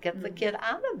with it? Gets the kid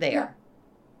out of there. Yeah.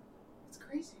 It's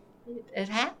crazy. It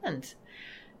happens.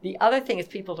 The other thing is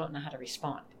people don't know how to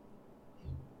respond.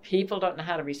 People don't know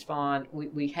how to respond.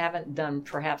 We haven't done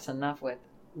perhaps enough with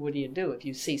what do you do if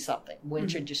you see something? When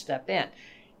should you step in?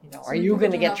 Are you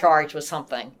going to get charged with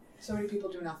something? So many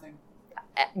people do nothing.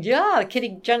 The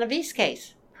Kitty Genovese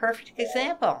case. Perfect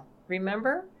example.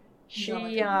 Remember?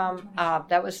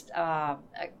 That was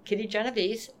Kitty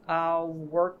Genovese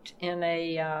worked in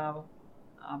a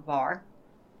bar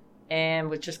and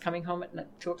was just coming home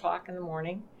at 2 o'clock in the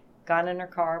morning, got in her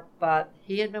car, but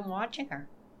he had been watching her.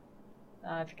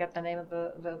 I forget the name of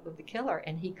the killer,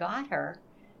 and he got her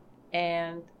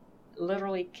and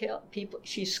literally killed people.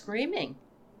 She's screaming.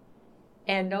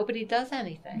 And nobody does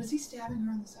anything. Was he stabbing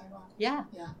her on the sidewalk? Yeah.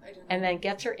 Yeah, I don't know. And then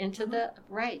gets her into the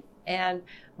right. And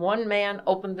one man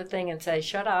opened the thing and said,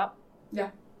 "Shut up."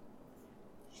 Yeah.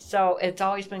 So it's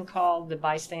always been called the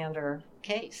bystander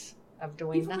case of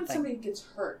doing nothing. Even when somebody gets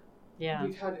hurt. Yeah.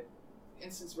 We've had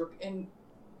instances where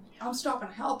I'm stopping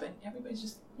to help, and everybody's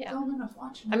just filming us,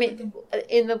 watching. I mean,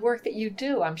 in the work that you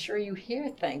do, I'm sure you hear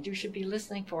things you should be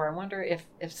listening for. I wonder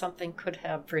if something could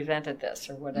have prevented this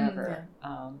or whatever.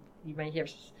 Mm-hmm. You may hear.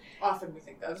 Often we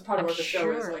think that. That's part of what the show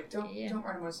is like. Don't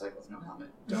ride a motorcycle with no helmet.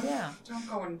 Don't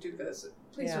go and do this.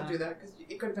 Please don't do that because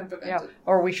it could have been prevented. Yeah.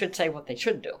 Or we should say what they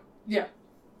should do. Yeah.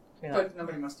 But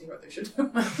nobody must do what they should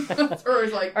do.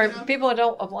 or people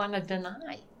don't want to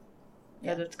deny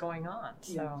that it's going on.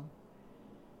 So.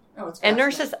 Oh, it's and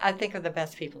nurses, I think, are the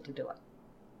best people to do it.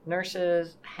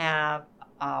 Nurses have,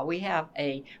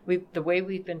 the way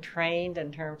we've been trained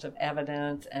in terms of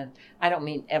evidence, and I don't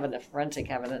mean forensic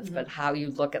evidence, but how you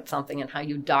look at something and how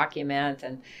you document,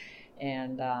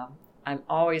 and I'm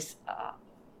always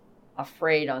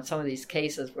afraid on some of these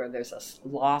cases where there's a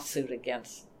lawsuit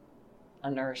against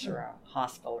a nurse or a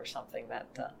hospital or something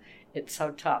that it's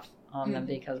so tough on them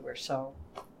because we're so.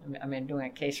 I'm doing a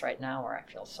case right now where I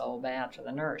feel so bad for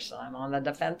the nurse, and I'm on the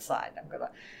defense side. I'm going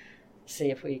to see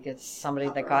if we get somebody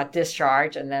that got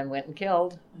discharged and then went and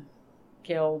killed.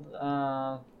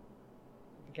 I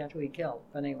forget who he killed,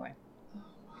 but anyway. Oh,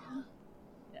 wow.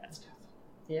 Yeah. That's tough.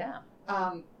 Yeah.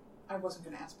 I wasn't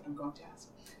going to ask, but I'm going to ask.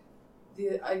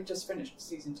 I just finished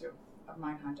season 2 of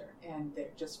Mindhunter, and they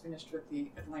just finished with the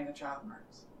Atlanta child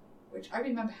murders, which I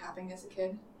remember having as a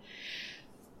kid.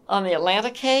 On the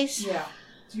Atlanta case? Yeah.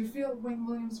 Do you feel Wayne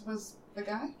Williams was the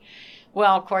guy?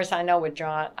 Well, of course, I know what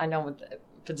the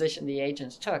position the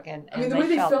agents took, and the way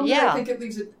they filmed it, I think it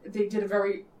leaves it. They did a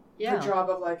very good job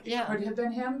of it could have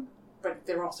been him, but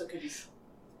there also could be.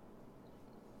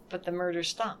 But the murder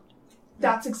stopped.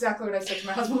 That's exactly what I said to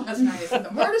my husband last night. I said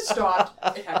the murder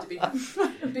stopped. It had to be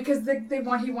him because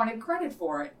he wanted credit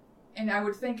for it, and I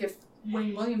would think if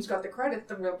Wayne Williams got the credit,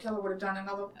 the real killer would have done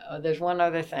another. There's one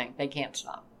other thing: they can't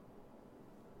stop.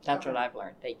 That's what I've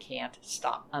learned. They can't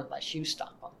stop unless you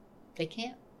stop them. They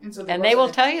can't. And they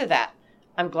will tell you that.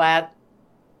 I'm glad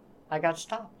I got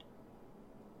stopped.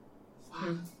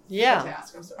 Wow. Yeah.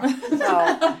 I'm sorry.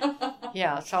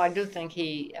 Yeah, so I do think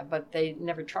but they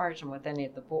never charged him with any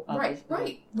of the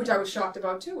Right. Which I was shocked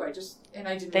about too. I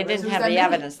didn't. They didn't have the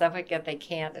evidence. That's what they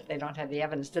can't if they don't have the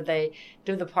evidence. Did they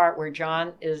do the part where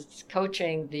John is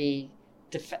coaching the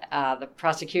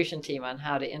prosecution team on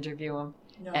how to interview him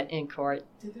in court?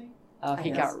 Did they?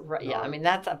 He got right. Yeah, I mean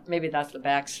maybe that's the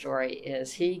backstory.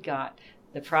 Is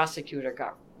the prosecutor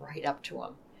got right up to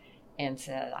him and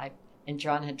said, and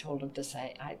John had told him to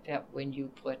say, I bet when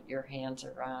you put your hands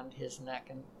around his neck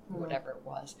and whatever it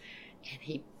was, and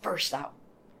he burst out.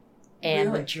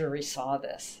 And the jury saw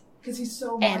this. Because he's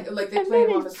so and they play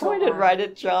him off as so pointed right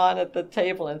at John at the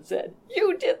table and said,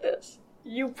 "You did this.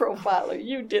 You profiler.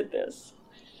 You did this."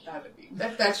 That would be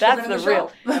that's the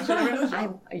real.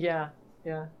 Yeah.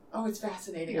 Oh, it's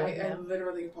fascinating. I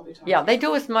literally probably talked. Yeah, they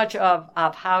do as much of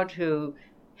how to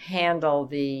handle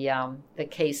the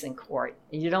case in court.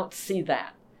 You don't see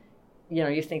that.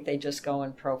 You think they just go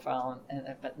and profile,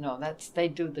 but no, they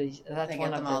do that's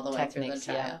one of the techniques.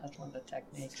 That's one of the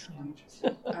techniques.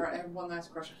 All right, I have one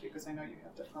last question for you because I know you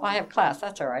have to. I have class.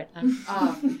 That's all right.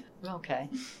 Okay.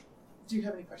 Do you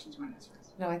have any questions you want to ask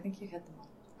us? No, I think you hit them all.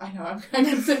 I know. I'm kind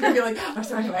of sitting here like, oh,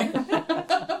 sorry, anyway.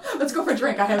 Let's go for a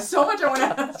drink. I have so much I want to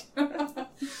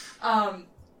ask.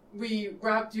 We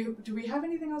wrap. Do we have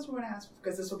anything else we want to ask?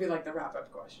 Because this will be like the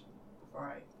wrap-up question before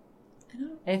I.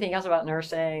 Anything else about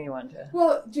nursing you want to?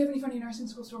 Well, do you have any funny nursing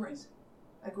school stories?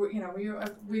 Like we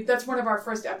that's one of our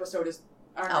first episodes is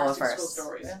our nursing school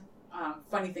stories. Yeah.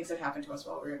 Funny things that happened to us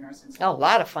while we were in nursing school. A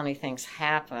lot of funny things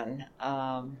happen.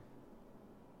 I'll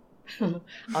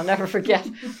never forget.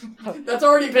 That's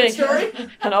already a good story.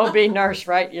 An OB nurse,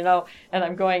 right? And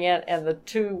I'm going in, and the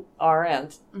two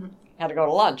RNs had to go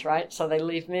to lunch, right? So they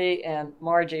leave me and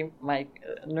Margie, my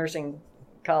nursing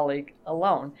colleague,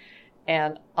 alone.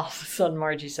 And all of a sudden,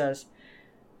 Margie says,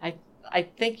 I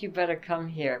think you better come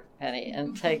here, Penny,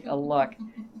 and take a look.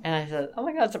 And I said, oh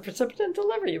my God, it's a precipitant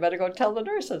delivery. You better go tell the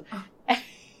nurses.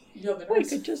 We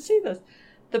could just see this.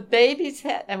 The baby's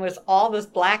head, and with all this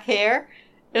black hair,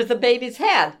 is the baby's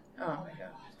head. Oh my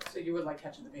God. So you would like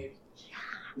catching the baby.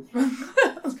 Yeah.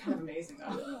 That's kind of amazing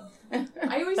though.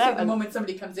 I always say the moment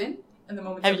somebody comes in and the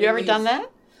moment Have you ever leaves, done that?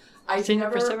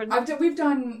 We've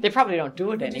done. They probably don't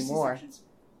do it anymore.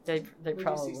 They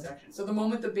probably. So the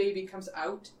moment the baby comes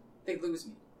out, they lose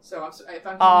me. So if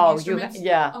I'm instruments,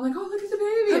 I'm like, oh, look at the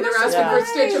baby. And they're asking for a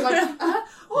stitch. I'm like, oh,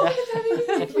 look at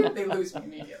that baby. They lose me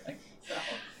immediately. So.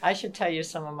 I should tell you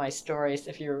some of my stories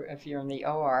if you're in the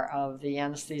OR of the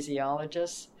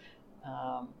anesthesiologist,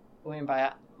 William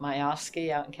Majowski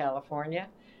out in California,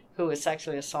 who was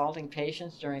sexually assaulting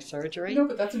patients during surgery. No,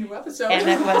 but that's a new episode.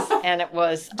 And it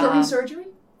was during surgery.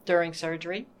 During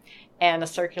surgery, and a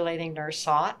circulating nurse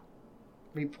saw it,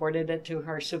 reported it to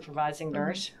her supervising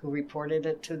nurse, who reported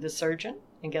it to the surgeon.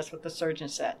 And guess what the surgeon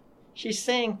said? She's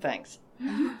seeing things.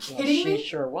 She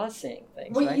sure was seeing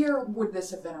things. What year would this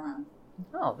have been around?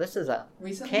 Oh, this is a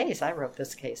case. I wrote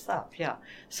this case up, yeah.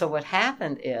 So what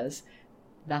happened is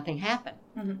nothing happened.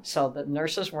 Mm-hmm. So the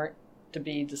nurses weren't to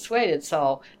be dissuaded,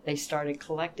 so they started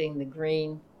collecting the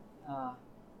green...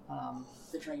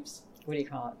 the drapes. What do you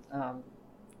call it?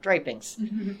 Drapings.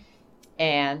 Mm-hmm.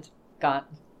 And got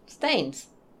stains.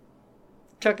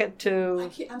 Took it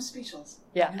to... I'm speechless.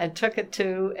 Yeah, and took it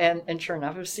to... And sure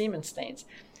enough, it was semen stains.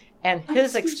 And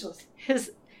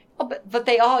but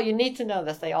they all, you need to know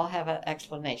this, they all have an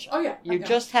explanation. Oh, yeah. You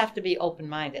just have to be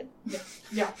open-minded.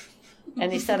 Yeah.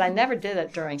 And he said, I never did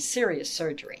it during serious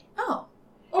surgery. Oh.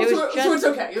 So it's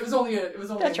okay. It was only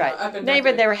that's right.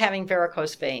 Maybe they were having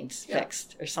varicose veins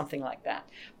fixed or something like that.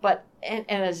 But, and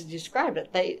as you described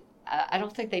it, I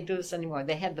don't think they do this anymore.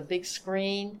 They had the big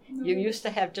screen. No. You used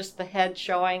to have just the head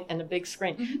showing and the big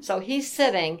screen. Mm-hmm. So he's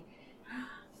sitting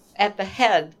at the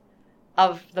head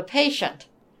of the patient.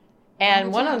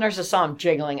 And one of the nurses saw him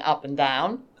jiggling up and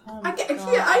down. I don't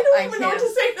even know what to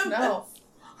say to this.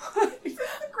 It's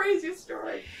the craziest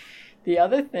story. The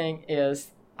other thing is,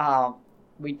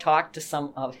 we talked to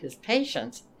some of his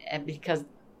patients, and because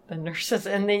the nurses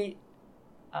in the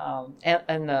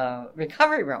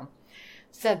recovery room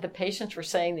said the patients were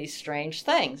saying these strange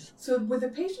things. So were the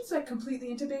patients completely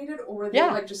intubated, or were they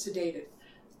just sedated?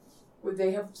 Were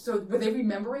they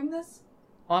remembering this?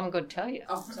 Well, I'm going to tell you.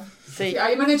 Oh, see,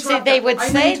 they would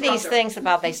say these things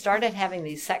about they started having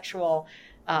these sexual,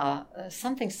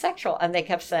 something sexual, and they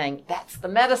kept saying, that's the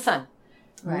medicine.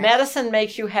 Right. Medicine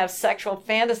makes you have sexual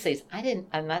fantasies. And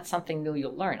that's something new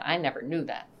you'll learn. I never knew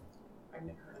that. I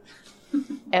never heard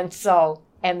of that.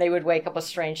 And they would wake up a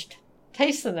strange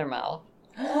taste in their mouth.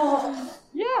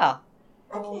 Yeah.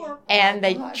 And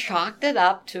they chalked it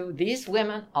up to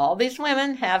all these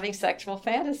women having sexual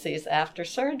fantasies after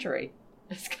surgery.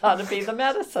 It's got to be the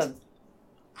medicine.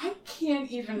 I can't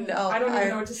even. No, I don't even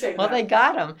know what to say to Well, that. they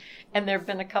got him. And there have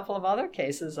been a couple of other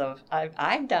cases of,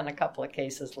 I've done a couple of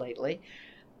cases lately.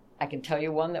 I can tell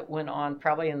you one that went on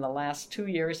probably in the last 2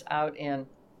 years out in,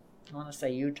 I want to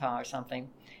say Utah or something.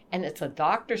 And it's a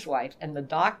doctor's wife. And the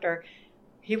doctor,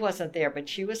 he wasn't there, but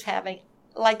she was having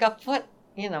like a foot,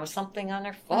 something on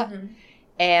her foot. Mm-hmm.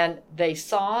 And they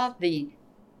saw the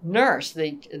nurse,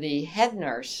 the head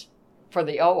nurse for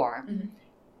the OR,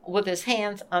 Mm-hmm. with his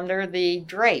hands under the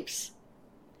drapes.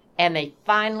 And they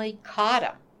finally caught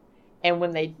him. And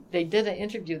when they did an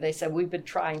interview, they said, we've been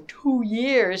trying 2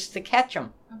 years to catch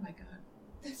him. Oh my God.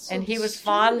 That's so And he was disturbing.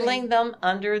 fondling them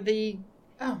under the...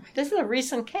 Oh my. This is a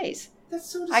recent case. That's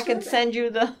so disturbing. I can send you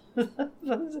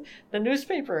the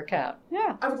newspaper account.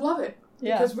 Yeah. I would love it.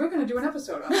 Yeah. Because we're going to do an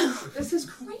episode on it. This is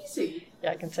crazy.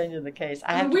 Yeah, I can send you the case.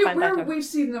 I I have mean, to find out. we've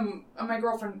seen them. My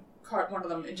girlfriend caught one of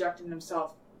them injecting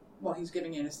himself while he's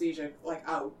giving anesthesia, like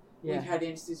out. Yeah. We've had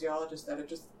anesthesiologists that have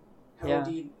just Yeah.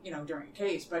 OD'd, during a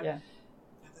case. But Yeah.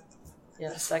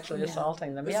 Yeah, sexually Yeah.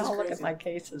 assaulting them. This Yeah, is I'll look at crazy. my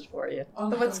cases for you. Oh my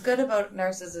But what's God. good about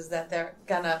nurses is that they're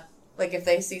gonna, like, if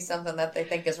they see something that they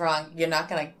think is wrong, you're not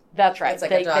gonna. That's right. It's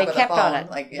like a dog they with a kept on bone, it.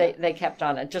 like, yeah. They kept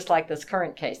on it. Just like this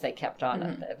current case, they kept on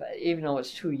Mm-hmm. it. Even though it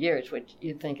was 2 years, which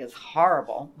you'd think is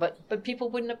horrible. But people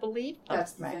wouldn't have believed them.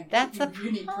 That's the Right. thing. That's You- the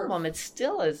you need proof. problem. It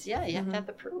still is. Yeah, you have Mhm. to have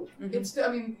the proof. Mhm. It's. I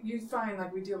mean, you find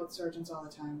like we deal with surgeons all the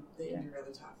time. They can be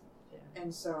really tough,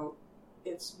 and so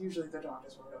it's usually the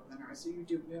doctor's word over the nurse. So you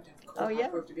have to have Oh, yeah.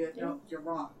 proof to be like, no, you're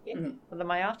wrong. Well, the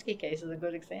Myofsky case is a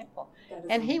good example. That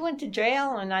is And wrong. he went to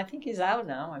jail, and I think he's out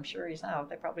now. I'm sure he's out.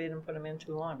 They probably didn't put him in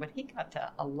too long, but he got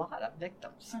to a lot of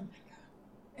victims. Oh my God.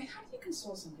 And how do you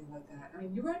console somebody like that? I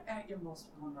mean, you were at your most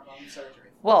vulnerable in surgery.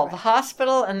 Well, Right. the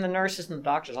hospital and the nurses and the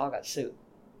doctors all got sued,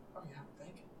 Oh yeah,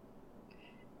 thank you.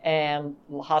 and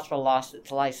the hospital lost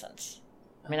its license.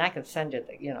 I mean, I could send you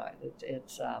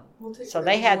it's We'll take so whatever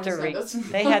they you had wanna to send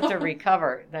us. they had to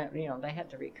recover. They had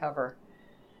to recover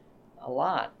a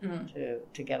lot Mhm.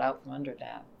 to get out from under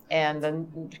that. And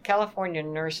the California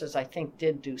nurses, I think,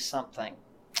 did do something.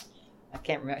 I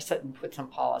can't remember. Put some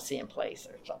policy in place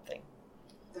or something.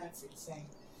 That's insane.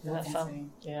 Isn't That's that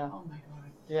something? insane. Yeah, Oh my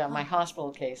God. yeah. My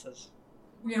hospital cases.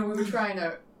 We were trying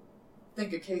to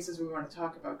think of cases we want to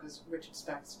talk about because Richard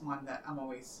Speck's one that I'm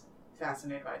always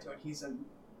fascinated by too, and he's in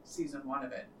season 1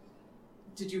 of it.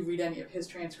 Did you read any of his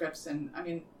transcripts? And I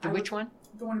mean, Which one?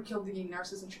 The one who killed the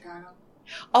nurses in Chicago.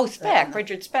 Oh, Speck,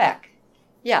 Richard Speck.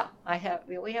 Yeah, I have.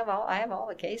 We have all. I have all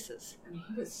the cases. I mean,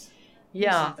 he was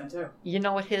Yeah. something too. You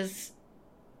know what his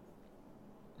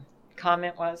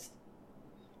comment was?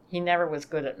 He never was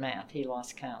good at math. He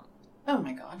lost count. Oh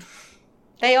my God.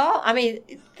 They all. I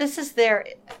mean, this is their.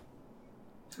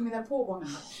 I mean, that poor woman.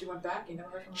 She went back. You never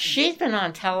heard from her. She's been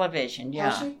on television.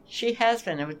 Yeah, Has she has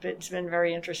been. It's been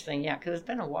very interesting. Yeah, because it's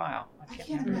been a while. I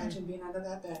can't imagine being under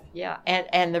that bed. Yeah,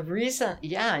 and the reason.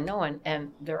 Yeah, I know,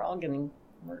 and they're all getting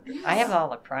murdered. Yeah. I have all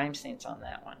the crime scenes on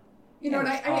that one. You know, It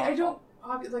and was I don't.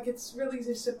 awful. Like, it's really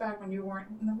easy to sit back when you weren't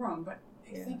in the room, but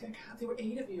I Yeah. think, like, how there were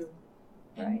 8 of you.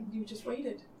 And Right. you just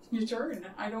waited your turn.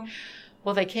 I don't.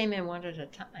 Well, they came in one at a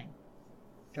time.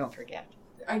 Don't forget.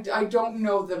 I don't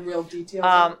know the real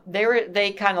details.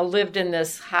 They kind of lived in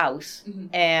this house, Mhm.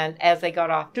 and as they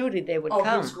got off duty, they would He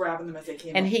come, was grabbing them as they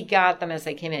came and in. he got them as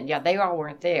they came in. Yeah, they all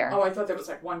weren't there. Oh, I thought there was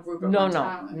like one group at no, one no,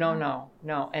 time.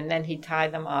 no. And then he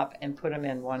tied them up and put them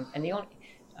in one. And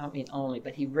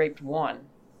but he raped one,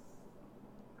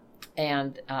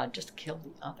 and just killed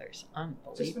the others.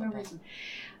 Unbelievable. Just for no reason.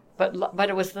 But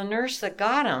it was the nurse that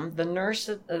got him. The nurse,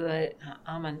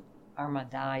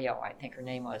 Armadillo, I think her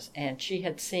name was, and she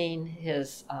had seen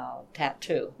his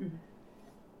tattoo.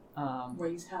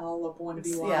 Raise hell or born to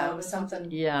be wild. Yeah, it or was something.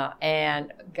 Yeah,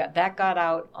 and got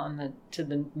out to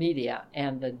the media,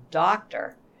 and the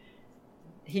doctor,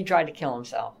 he tried to kill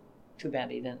himself. Too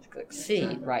bad he didn't succeed,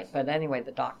 Exactly. right? But anyway,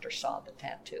 the doctor saw the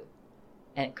tattoo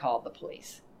and called the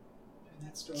police. And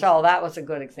that story- So that was a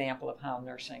good example of how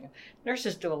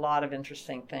nurses do a lot of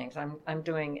interesting things. I'm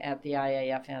doing at the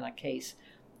IAFN a case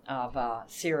of a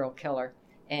serial killer,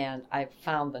 and I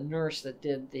found the nurse that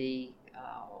did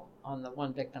on the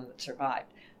one victim that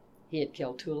survived. He had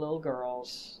killed 2 little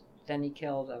girls, then he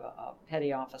killed a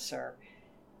petty officer,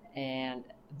 and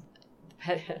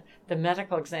the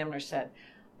medical examiner said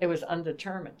it was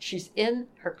undetermined. She's in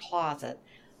her closet,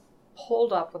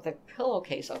 pulled up with a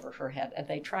pillowcase over her head, and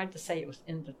they tried to say it was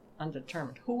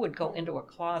undetermined. Who would go into a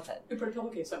closet? You put a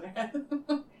pillowcase on their head.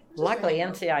 Luckily,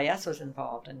 NCIS was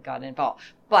involved and got involved.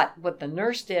 But what the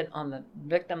nurse did on the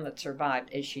victim that survived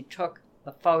is she took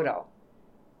the photo,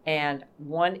 and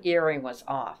one earring was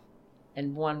off,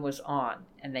 and one was on,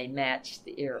 and they matched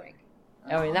the earring.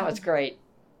 I mean, that was great.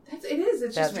 It is.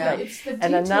 It's That's just right. It's the And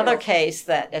detail. another case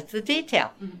it's the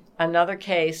detail. Mhm. Another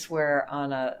case where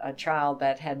on a child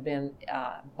that had been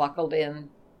buckled in,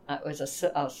 it was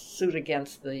a suit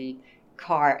against the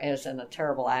car as in a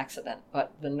terrible accident.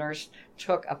 But the nurse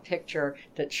took a picture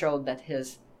that showed that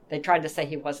they tried to say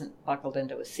he wasn't buckled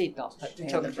into his seatbelt, but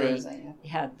he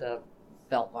had the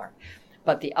belt mark.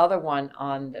 But the other one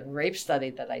on the rape study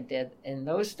that I did in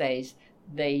those days,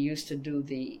 they used to do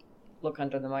the look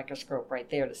under the microscope right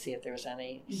there to see if there was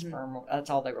any sperm. That's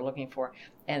all they were looking for.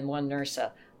 And one nurse said,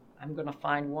 I'm going to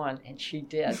find one. And she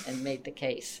did and made the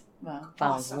case. Wow.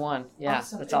 Found one. Yeah.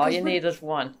 Awesome. That's all you need is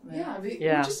one. Yeah.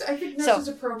 Yeah. I think nurses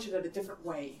approach it in a different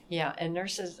way. Yeah. And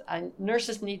nurses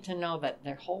need to know that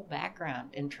their whole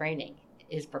background in training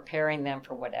is preparing them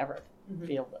for whatever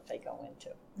field that they go into.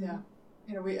 Yeah.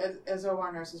 You know, we as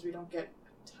OR nurses, we don't get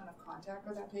a ton of contact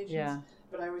with our patients. Yeah.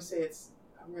 But I always say it's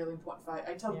a really important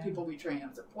I tell the people we train,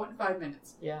 it's important 5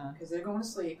 minutes. Yeah. Because they're going to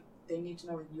sleep. They need to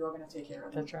know that you're going to take care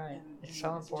of them. That's right. And it's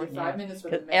so important. 5 minutes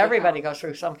with Because them. everybody goes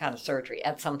through some kind of surgery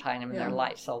at some time in Yeah. their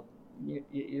life. So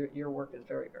your work is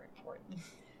very, very important.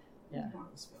 Yeah.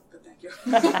 But thank you.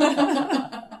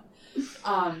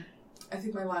 I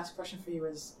think my last question for you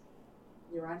is,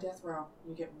 you're on death row.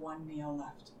 You get one meal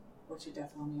left. What's your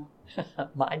death row meal?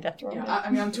 My death row meal? Yeah,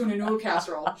 I'm doing a noodle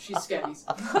casserole. She's sketties.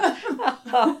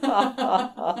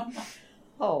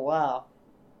 Oh, wow.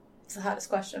 It's the hardest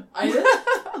question. I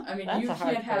mean, That's you a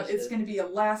hard can't have, question. it's going to be a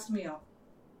last meal.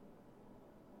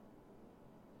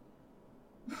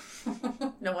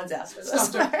 No one's asked for this.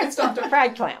 It's stumped her.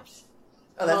 Fried clams.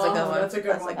 Oh, that's a good one. That's a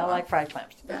good one. I like fried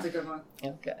clams. That's a good one.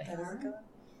 Okay. That is a good one.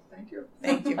 Thank you.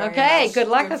 Thank you very Okay, much. good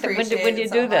luck We with it. When do appreciate you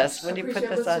it do so this? much. When do you put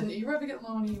Appreciate this listen, on? you ever get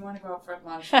lonely, you want to go out for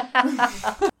lunch.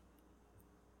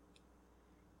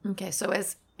 Okay, so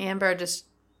as Amber just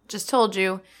told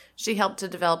you, she helped to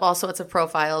develop all sorts of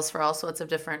profiles for all sorts of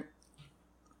different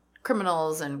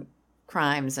criminals and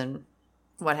crimes and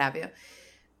what have you.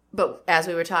 But as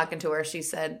we were talking to her, she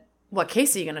said, what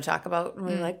case are you going to talk about? And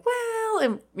we were like, well,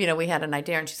 and we had an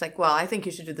idea. And she's like, well, I think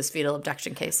you should do this fetal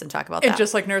abduction case and talk about And that.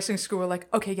 just like nursing school, we're like,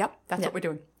 okay, yep, that's what we're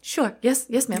doing. Sure. Yes,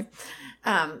 ma'am.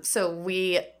 So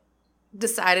we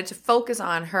decided to focus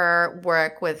on her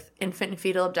work with infant and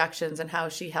fetal abductions and how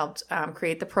she helped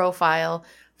create the profile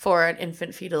for an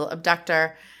infant fetal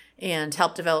abductor and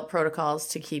help develop protocols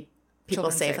to keep people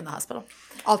Children safe safe. in the hospital.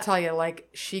 I'll tell you,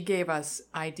 she gave us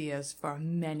ideas for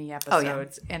many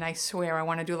episodes. And I swear I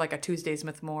want to do like a Tuesdays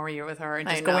with Moria with her and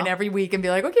just go in every week and be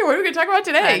like, okay, what are we going to talk about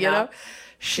today? You know?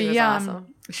 She was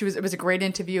awesome. It was a great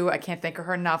interview. I can't thank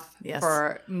her enough Yes.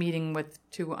 for meeting with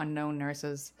two unknown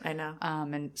nurses. I know.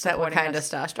 And That we're supporting kind of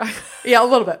us. starstruck. Yeah, a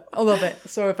little bit.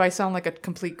 So if I sound like a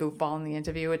complete goofball in the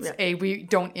interview, it's we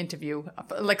don't interview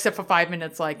except for 5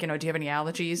 minutes. Like, do you have any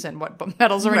allergies and what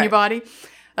metals are in your body?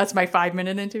 That's my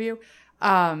 5-minute interview.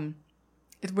 We're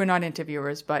not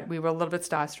interviewers, but we were a little bit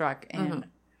starstruck, and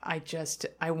I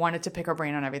wanted to pick her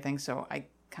brain on everything, so I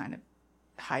kind of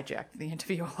hijacked the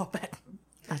interview a little bit.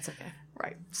 That's okay.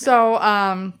 Right.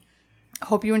 So,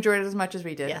 hope you enjoyed it as much as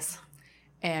we did. Yes.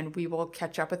 And we will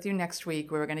catch up with you next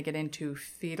week, where we're going to get into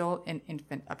fetal and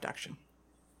infant abduction.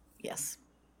 Yes.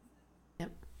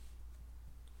 Yep.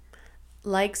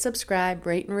 Like, subscribe,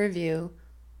 rate, and review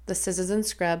the Scissors and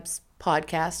Scrubs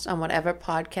podcast on whatever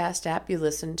podcast app you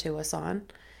listen to us on.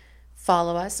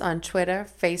 Follow us on Twitter,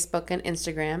 Facebook, and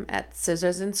Instagram at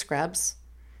Scissors and Scrubs.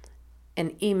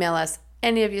 And email us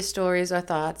any of your stories or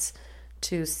thoughts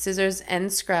to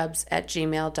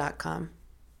scissorsandscrubs@gmail.com.